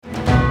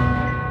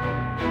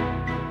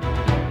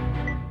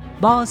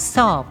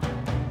بازتاب،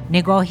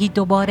 نگاهی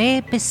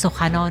دوباره به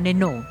سخنان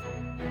نو.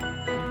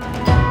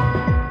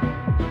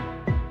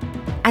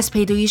 از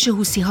پیدایش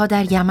حوثی‌ها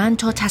در یمن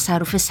تا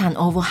تصرف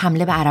صنعا و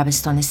حمله به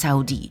عربستان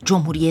سعودی،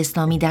 جمهوری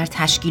اسلامی در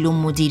تشکیل و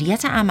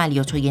مدیریت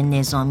عملیات‌های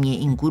نظامی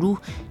این گروه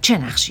چه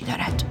نقشی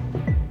دارد؟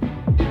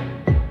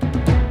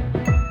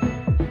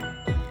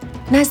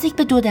 نزدیک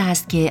به 2 دهه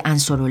است که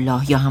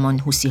انصارالله یا همان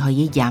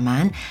حوثی‌های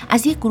یمن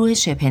از یک گروه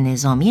شبه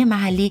نظامی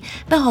محلی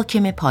به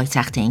حاکم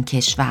پایتخت این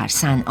کشور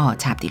صنعا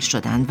تبدیل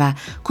شدند و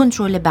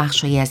کنترل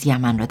بخشی از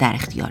یمن را در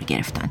اختیار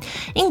گرفتند.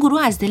 این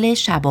گروه از دل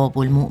شباب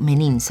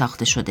المؤمنین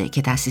ساخته شده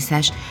که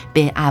تأسیسش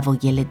به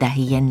اوایل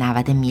دهه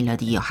 90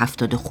 میلادی یا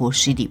 70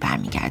 خورشیدی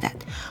برمیگردد.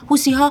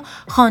 حوثی‌ها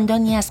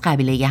خاندانی از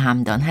قبیله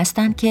همدان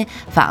هستند که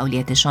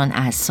فعالیتشان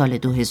از سال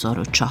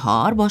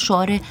 2004 با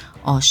شعار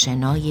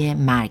آشنای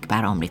مرگ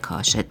بر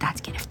آمریکا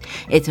شدت گرفت.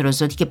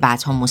 اعتراضاتی که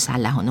بعدها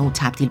مسلحانه و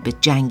تبدیل به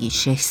جنگی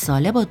 6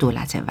 ساله با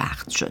دولت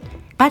وقت شد.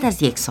 بعد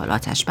از 1 سال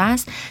آتش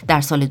بس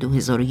در سال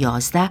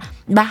 2011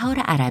 بهار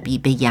عربی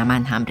به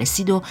یمن هم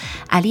رسید و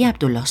علی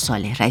عبدالله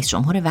صالح رئیس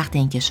جمهور وقت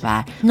این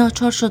کشور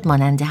ناچار شد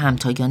مانند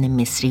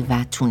همتایان مصری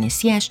و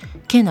تونسیش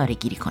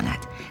کناره‌گیری کند.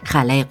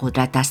 خلأ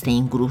قدرت دست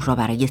این گروه را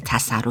برای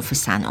تصرف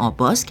صنعا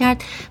باز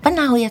کرد و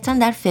نهایتاً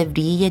در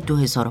فوریه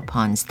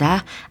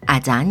 2015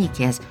 عدن،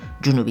 یکی از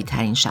جنوبی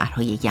ترین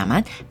شهرهای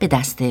یمن، به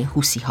دست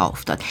حوثی‌ها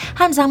افتاد.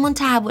 همزمان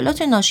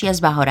تحولات ناشی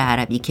از بهار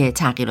عربی که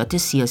تغییرات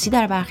سیاسی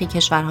در برخی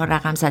کشورها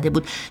رقم زده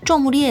بود،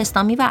 جمهوری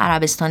اسلامی و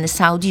عربستان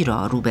سعودی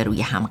را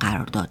روبروی هم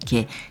قرار داد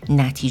که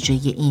نتیجه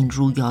این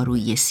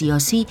رویارویی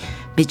سیاسی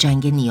به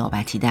جنگ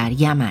نیابتی در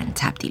یمن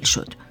تبدیل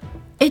شد.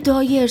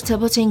 ادعای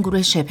ارتباط این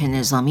گروه شبه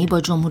نظامی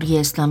با جمهوری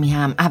اسلامی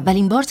هم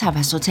اولین بار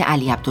توسط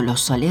علی عبدالله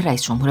صالح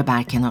رئیس جمهور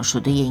برکنار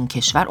شده این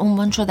کشور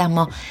عنوان شد،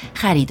 اما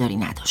خریداری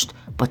نداشت.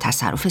 با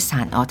تصرف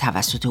صنعا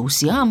توسط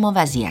حوثی‌ها اما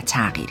وضعیت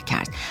تغییر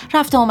کرد.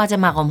 رفت آمد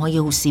مقام‌های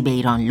حوثی به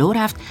ایران لو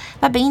رفت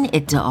و به این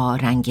ادعا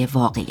رنگ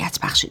واقعیت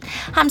بخشید.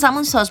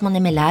 همزمان سازمان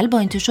ملل با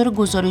انتشار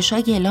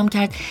گزارش‌هایی اعلام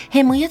کرد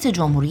حمایت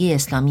جمهوری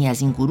اسلامی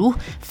از این گروه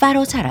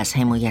فراتر از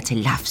حمایت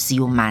لفظی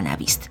و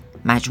معنوی است.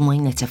 مجموع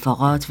این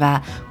اتفاقات و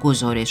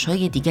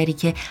گزارش‌های دیگری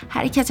که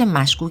حرکت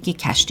مشکوک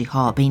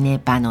کشتی‌ها بین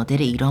بنادر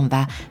ایران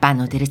و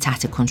بنادر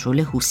تحت کنترل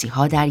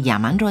حوثی‌ها در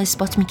یمن را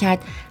اثبات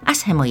می‌کرد،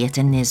 از حمایت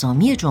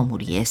نظامی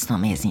جمهوری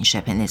اسلامی از این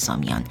شبه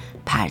نظامیان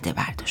پرده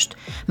برداشت.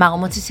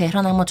 مقامات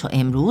تهران اما تا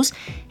امروز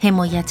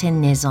حمایت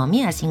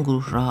نظامی از این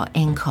گروه را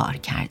انکار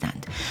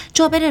کردند.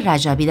 جابر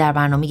رجبی در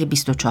برنامه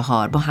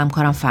 24 با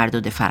همکارم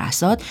فرداد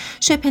فرهزاد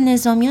شبه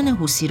نظامیان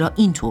حوثی را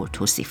اینطور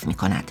توصیف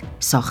می‌کند: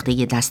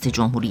 ساخته دست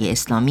جمهوری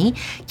اسلامی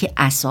که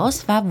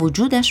اساس و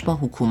وجودش با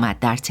حکومت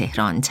در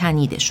تهران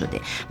تنیده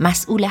شده،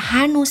 مسئول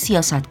هر نوع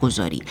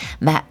سیاستگذاری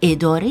و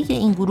اداره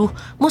این گروه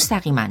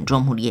مستقیما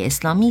جمهوری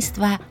اسلامی است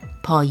و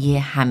پای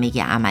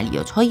همه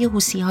عملیات‌های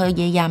حوثی‌های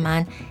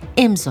یمن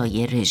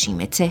امضای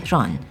رژیم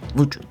تهران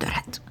وجود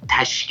دارد.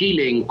 تشکیل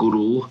این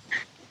گروه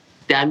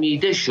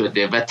دمیده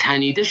شده و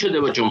تنیده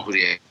شده با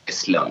جمهوری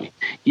اسلامی.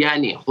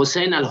 یعنی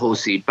حسین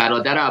الحوثی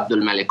برادر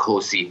عبدالملک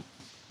حوثی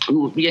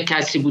یه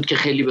کسی بود که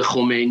خیلی به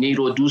خمینی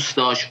رو دوست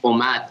داشت،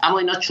 اومد، اما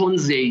اینا چون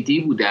زیدی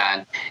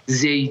بودن،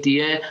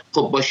 زیدیه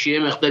خب با شیعه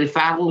مقداری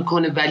فرق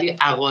میکنه ولی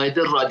عقاید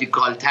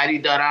رادیکال تری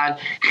دارن،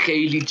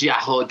 خیلی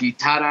جهادی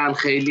ترن،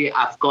 خیلی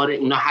افکار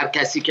اونا، هر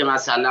کسی که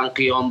مثلا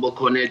قیام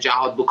بکنه،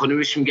 جهاد بکنه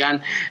بهش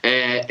میگن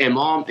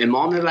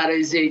امامه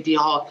برای زیدی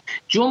ها.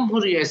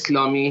 جمهوری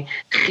اسلامی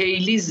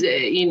خیلی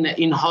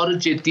اینها رو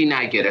جدی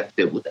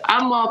نگرفته بود،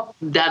 اما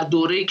در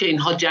دوره‌ای که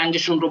اینها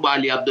جنگشون رو با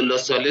علی عبدالله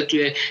صالح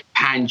توی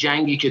 5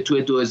 جنگی که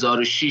توی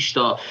 2006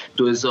 تا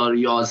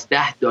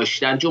 2011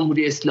 داشتن،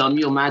 جمهوری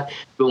اسلامی اومد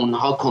به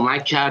اونها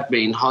کمک کرد، به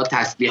اینها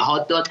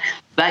تسلیحات داد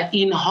و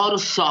اینها رو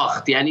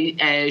ساخت. یعنی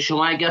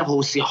شما اگر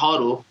حوثی ها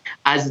رو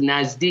از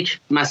نزدیک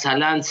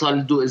مثلا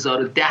سال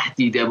 2010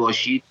 دیده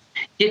باشید،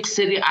 یک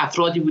سری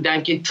افرادی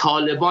بودن که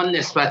طالبان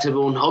نسبت به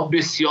اونها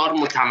بسیار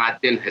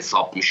متمدن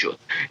حساب میشد.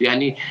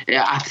 یعنی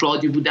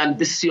افرادی بودن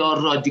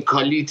بسیار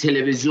رادیکالی،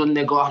 تلویزیون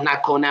نگاه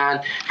نکنن،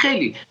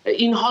 خیلی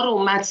اینها رو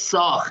اومد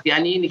ساخت.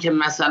 یعنی اینی که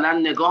مثلا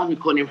نگاه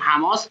میکنیم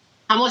حماس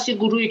یه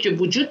گروهی که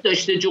وجود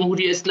داشته،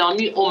 جمهوری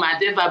اسلامی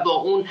اومده و با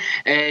اون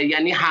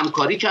یعنی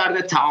همکاری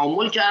کرده،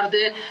 تعامل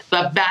کرده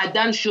و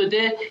بعداً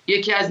شده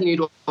یکی از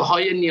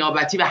نیروهای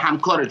نیابتی و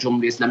همکار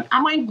جمهوری اسلامی.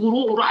 اما این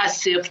گروه اون رو از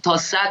 0 تا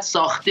 100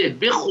 ساخته،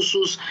 به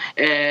خصوص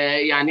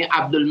یعنی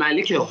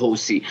عبدالملک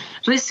حوثی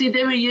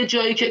رسیده به یه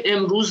جایی که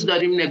امروز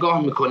داریم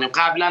نگاه میکنیم.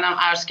 قبلا هم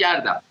عرض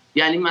کردم،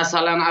 یعنی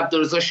مثلا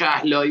عبدالرضا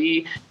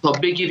شهلایی تا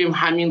بگیریم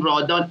همین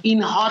رادان،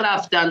 اینها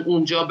رفتن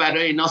اونجا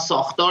برای اینا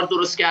ساختار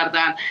درست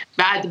کردن،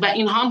 بعد و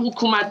اینها هم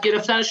حکومت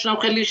گرفتنشون هم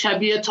خیلی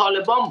شبیه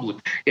طالبان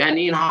بود.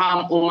 یعنی اینها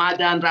هم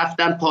اومدن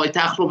رفتن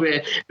پایتخت رو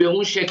به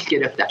اون شکل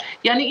گرفتن.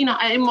 یعنی این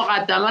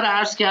مقدمه رو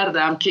عرض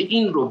کردم که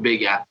این رو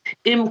بگم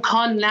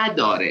امکان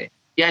نداره،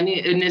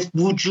 یعنی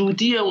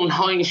وجودی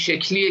اونها این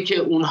شکلیه که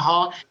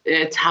اونها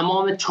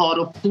تمام تار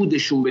و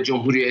پودشون به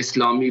جمهوری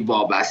اسلامی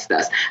وابسته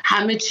است.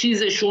 همه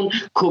چیزشون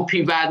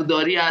کپی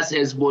برداری از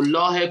حزب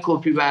الله،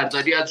 کپی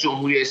برداری از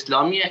جمهوری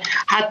اسلامی،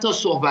 حتی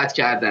صحبت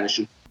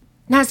کردنشون.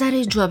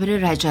 نظر جابر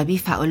رجبی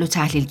فعال و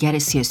تحلیلگر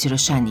سیاسی را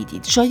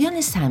شنیدید.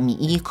 شایان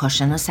سمیعی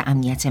کارشناس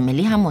امنیت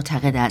ملی هم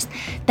معتقد است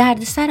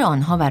دردسر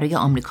آنها برای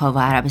آمریکا و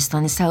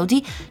عربستان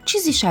سعودی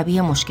چیزی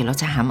شبیه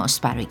مشکلات حماس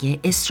برای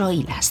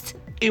اسرائیل است.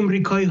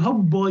 امریکایی‌ها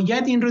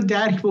باید این رو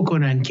درک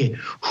بکنن که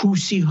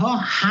حوثی‌ها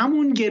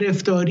همون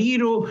گرفتاری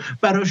رو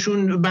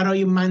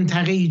برای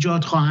منطقه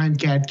ایجاد خواهند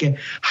کرد که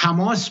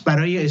حماس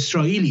برای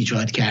اسرائیل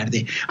ایجاد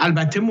کرده.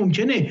 البته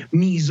ممکنه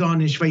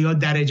میزانش و یا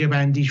درجه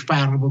بندیش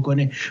فرق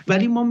بکنه،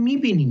 ولی ما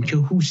میبینیم که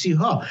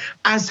حوثی‌ها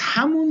از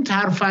همون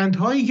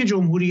ترفندهایی که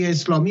جمهوری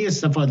اسلامی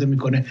استفاده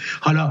میکنه،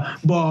 حالا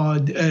با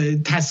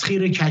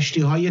تسخیر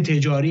کشتی‌های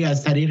تجاری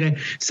از طریق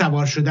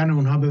سوار شدن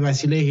اونها به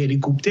وسیله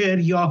هلیکوپتر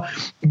یا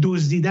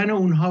دزدیدن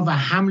اونها و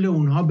حمله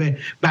اونها به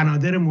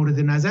بنادر مورد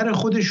نظر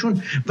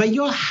خودشون و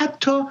یا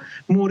حتی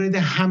مورد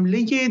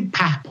حمله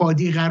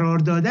پهپادی قرار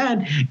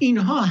دادن،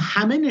 اینها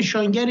همه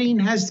نشانگر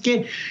این هست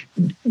که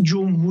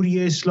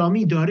جمهوری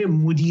اسلامی داره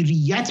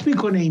مدیریت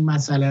میکنه این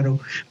مسئله رو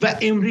و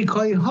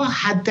امریکایی ها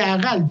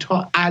حداقل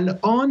تا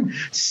الان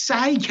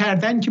سعی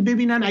کردن که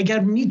ببینن اگر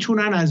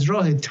میتونن از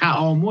راه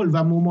تعامل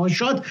و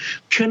مماشات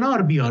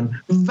کنار بیان،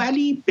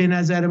 ولی به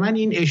نظر من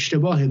این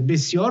اشتباه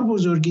بسیار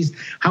بزرگی است.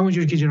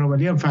 همونجور که جناب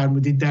علی هم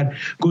فرمودید در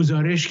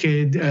گزارش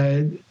که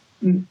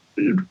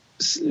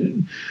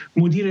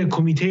مدیر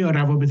کمیته یا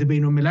روابط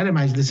بین الملل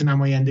مجلس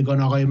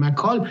نمایندگان آقای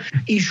مکال،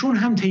 ایشون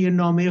هم طی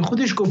نامه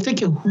خودش گفته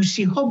که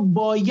حوثی‌ها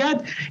باید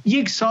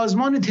یک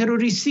سازمان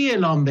تروریستی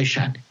اعلام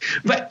بشن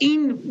و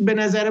این به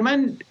نظر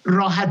من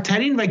راحت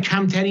ترین و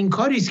کمترین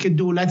کاری است که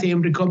دولت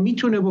امریکا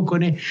میتونه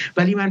بکنه.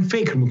 ولی من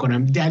فکر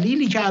میکنم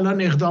دلیلی که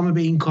الان اقدام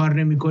به این کار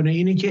نمیکنه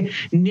اینه که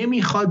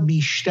نمیخواد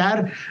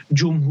بیشتر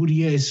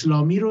جمهوری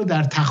اسلامی رو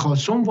در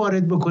تخاصم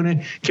وارد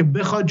بکنه که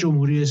بخواد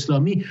جمهوری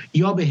اسلامی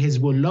یا به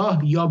حزب الله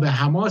یا به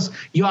حماس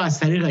یا از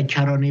طریق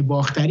کرانه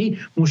باختری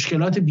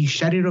مشکلات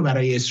بیشتری رو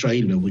برای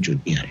اسرائیل به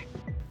وجود میاره.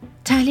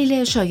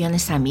 تحلیل شایان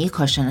سمیعی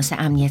کارشناس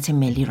امنیت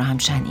ملی را هم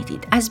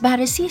شنیدید. از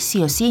بررسی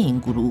سیاسی این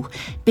گروه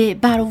به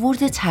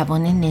برآورد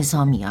توان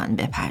نظامیان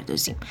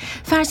بپردازیم.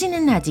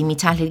 فرزین ندیمی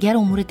تحلیلگر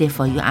امور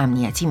دفاعی و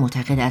امنیتی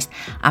معتقد است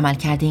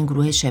عملکرد این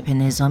گروه شبه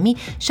نظامی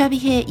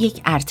شبیه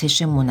یک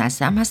ارتش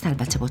منظم است،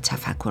 البته با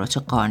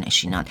تفکرات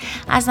غارنشینان.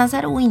 از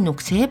نظر او این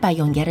نکته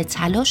بیانگر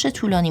تلاش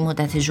طولانی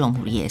مدت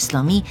جمهوری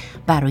اسلامی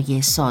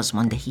برای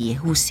سازماندهی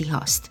حوثی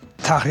هاست.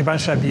 تقریبا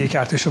شبیه یک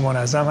ارتش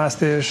منظم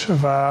هستش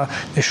و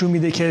نشون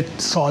میده که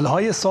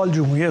سالهای سال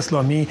جمهوری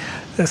اسلامی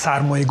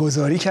سرمایه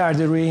گذاری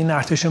کرده روی این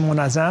ارتش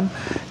منظم.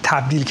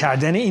 تبدیل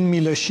کردن این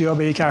میلیشیا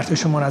به یک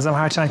ارتش منظم،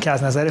 هرچند که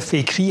از نظر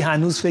فکری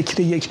هنوز فکر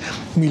یک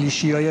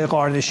میلیشیای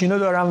غارنشین رو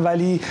دارن،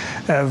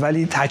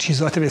 ولی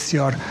تجهیزات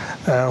بسیار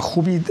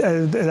خوبی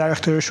در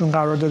اختیارشون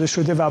قرار داده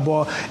شده و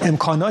با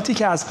امکاناتی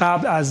که از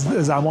قبل از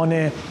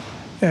زمان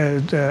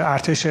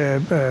ارتش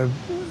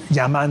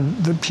یمن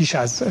پیش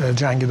از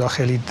جنگ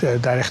داخلی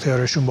در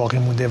اختیارشون باقی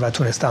مونده و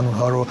تونستن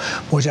اونها رو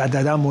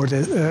مجددا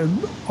مورد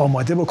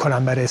آماده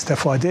بکنن برای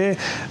استفاده،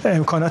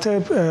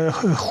 امکانات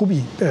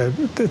خوبی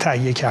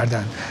تهیه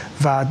کردن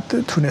و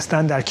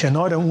تونستن در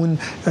کنار اون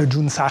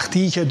جون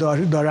سختی که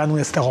دارن، اون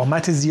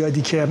استقامت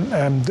زیادی که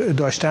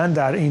داشتن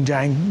در این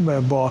جنگ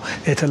با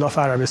ائتلاف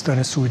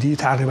عربستان سعودی،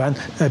 تقریبا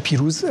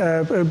پیروز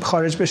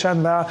خارج بشن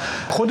و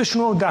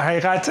خودشون رو در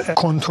حقیقت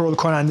کنترل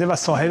کننده و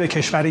صاحب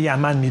کشور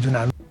یمن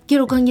میدونن.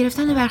 گروگان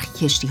گرفتن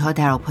برخی کشتی‌ها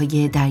در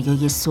آبهای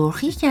دریای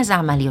سرخ یکی از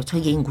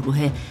عملیات‌های این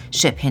گروه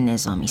شبه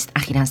نظامی است.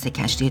 اخیراً 3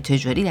 کشتی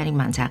تجاری در این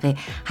منطقه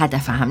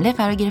هدف حمله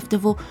قرار گرفته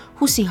و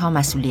حوثی‌ها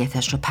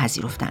مسئولیتش را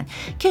پذیرفتند.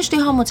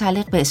 کشتی‌ها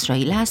متعلق به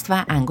اسرائیل است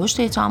و انگشت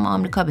اتهام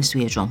آمریکا به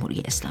سوی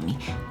جمهوری اسلامی.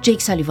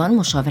 جیک سالیوان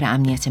مشاور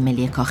امنیت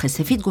ملی کاخ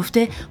سفید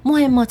گفته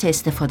مهمات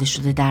استفاده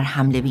شده در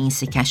حمله به این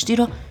 3 کشتی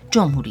را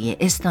جمهوری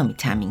اسلامی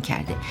تامین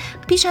کرده.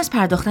 پیش از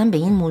پرداختن به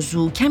این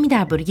موضوع کمی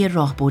درباره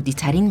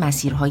راهبردی‌ترین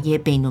مسیرهای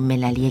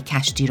بین‌المللی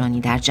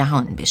کشتیرانی در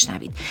جهان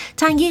بشنوید.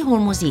 تنگه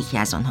هرمز یکی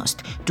از آنهاست.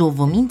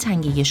 دومین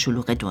تنگه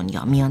شلوغ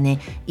دنیا میان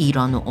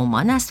ایران و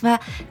عمان است و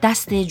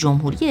دست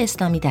جمهوری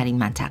اسلامی در این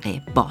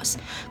منطقه باز.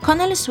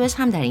 کانال سوئز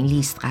هم در این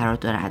لیست قرار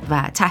دارد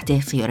و تحت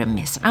اختیار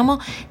مصر، اما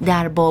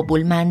در باب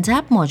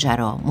المندب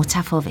ماجرا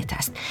متفاوت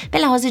است. به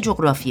لحاظ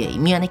جغرافیایی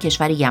میان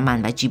کشور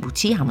یمن و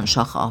جیبوتی، همان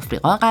شاخ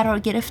آفریقا، قرار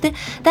گرفته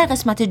در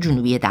قسمت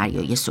جنوبی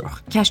دریای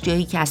سرخ.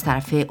 کشتی‌هایی که از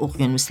طرف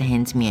اقیانوس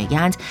هند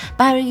میآیند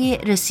برای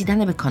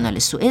رسیدن به کانال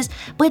سوئز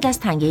باید از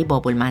تنگه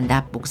باب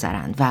المندب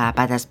بگذرند و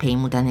بعد از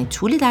پیمودن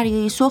طول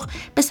دریای سرخ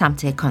به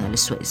سمت کانال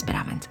سوئز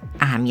بروند.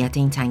 اهمیت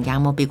این تنگه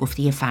اما به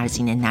گفته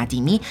فرزین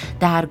ندیمی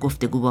در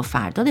گفتگو با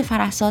فرداد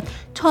فرحزاد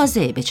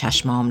تازه به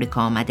چشم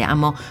آمریکا آمده،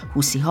 اما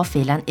حوثی‌ها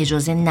فعلا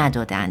اجازه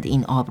ندادند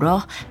این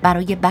آبراه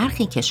برای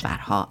برخی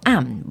کشورها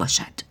امن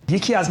باشد.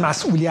 یکی از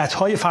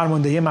مسئولیت‌های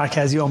فرماندهی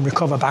مرکزی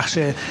آمریکا و بخش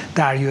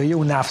دریایی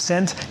و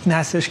نفسنت این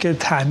هستش که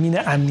تأمین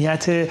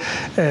امنیت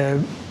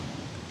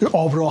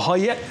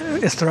آبراهای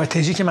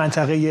استراتژیک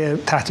منطقه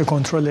تحت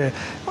کنترل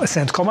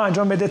سنتکام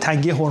انجام بده.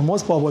 تنگه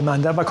هرمز، باب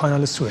المندب و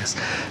کانال سوئز.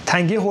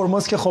 تنگه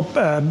هرمز که خب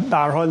به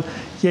هر حال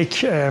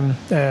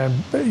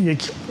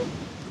یک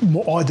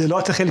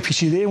معادلات خیلی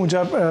پیچیده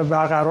اونجا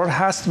برقرار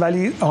هست،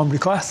 ولی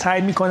آمریکا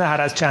سعی میکنه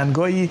هر از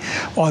چندگاهی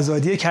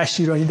آزادی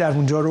کشتیرانی در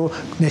اونجا رو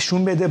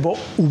نشون بده با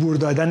عبور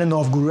دادن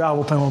ناوگروه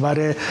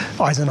هواپیمابر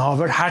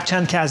آیزنهاور،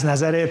 هرچند که از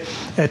نظر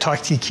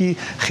تاکتیکی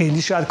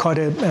خیلی شاید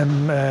کار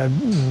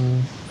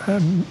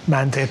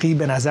منطقی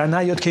به نظر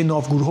نیاد که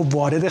ناوگروه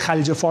وارد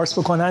خلیج فارس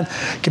بکنن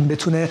که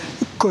بتونه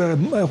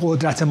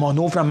قدرت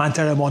مانور و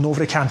منطقه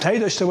مانور کمتری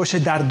داشته باشه،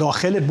 در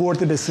داخل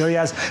برد بسیاری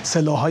از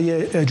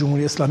سلاح‌های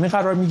جمهوری اسلامی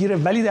قرار میگیره،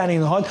 ولی در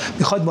این حال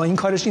میخواد با این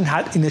کارش این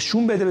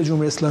نشون بده به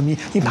جمهوری اسلامی،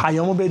 این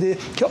پیامو بده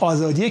که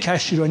آزادی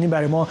کشتیرانی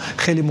برای ما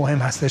خیلی مهم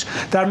هستش.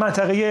 در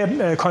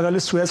منطقه کانال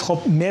سوئز خب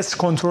مصر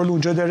کنترل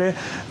اونجا داره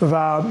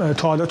و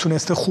تا حالا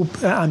تونسته خوب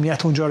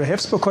امنیت اونجا رو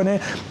حفظ بکنه.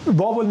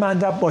 باب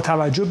المندب با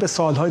توجه به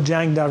سالهای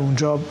جنگ در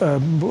اونجا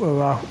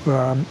و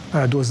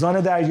دزدان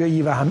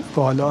دریایی و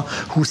حالا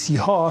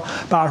حوثی‌ها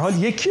به هر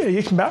حال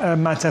یک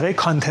منطقه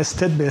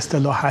کانتستد به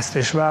اصطلاح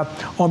هستش و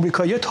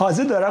آمریکایی‌ها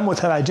تازه دارن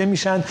متوجه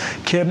میشن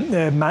که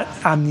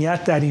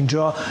امنیت در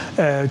اینجا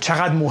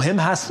چقدر مهم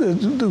هست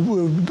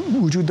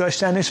وجود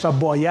داشتنش و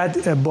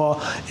باید با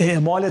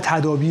اعمال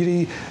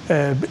تدابیری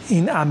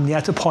این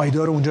امنیت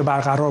پایدار اونجا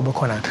برقرار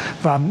بکنن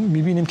و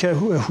میبینیم که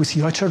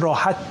حوثی‌ها چه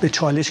راحت به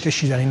چالش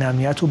کشیدن این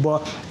امنیت رو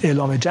با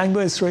اعلام جنگ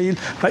با اسرائیل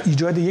و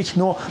ایجاد یک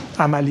نوع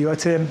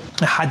عملیات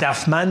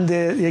هدفمند،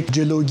 یک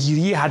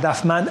جلوگیری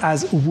هدفمند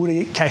از عبور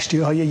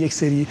کشتی‌های یک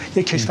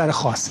کشور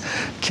خاص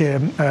که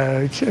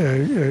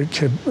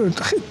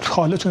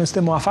حالا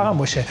تونسته موفق هم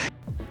باشه.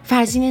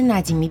 فرزین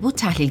ندیمی بود،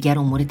 تحلیلگر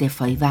امور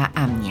دفاعی و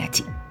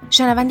امنیتی.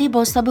 شنونده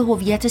بازتاب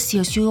هویت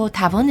سیاسی و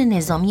توان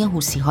نظامی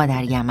حوثی‌ها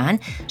در یمن،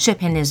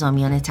 شبه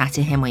نظامیان تحت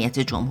حمایت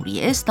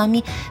جمهوری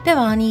اسلامی به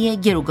معنی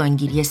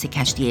گروگانگیری 3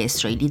 کشتی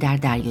اسرائیلی در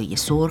دریای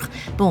سرخ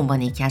به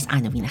عنوان یکی از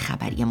عناوین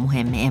خبری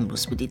مهم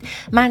امروز بودید.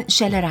 من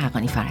شلر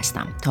حقانی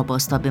فرستم. تا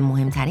بازتاب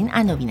مهمترین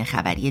عناوین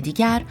خبری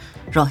دیگر،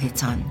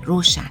 راهتان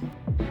روشن.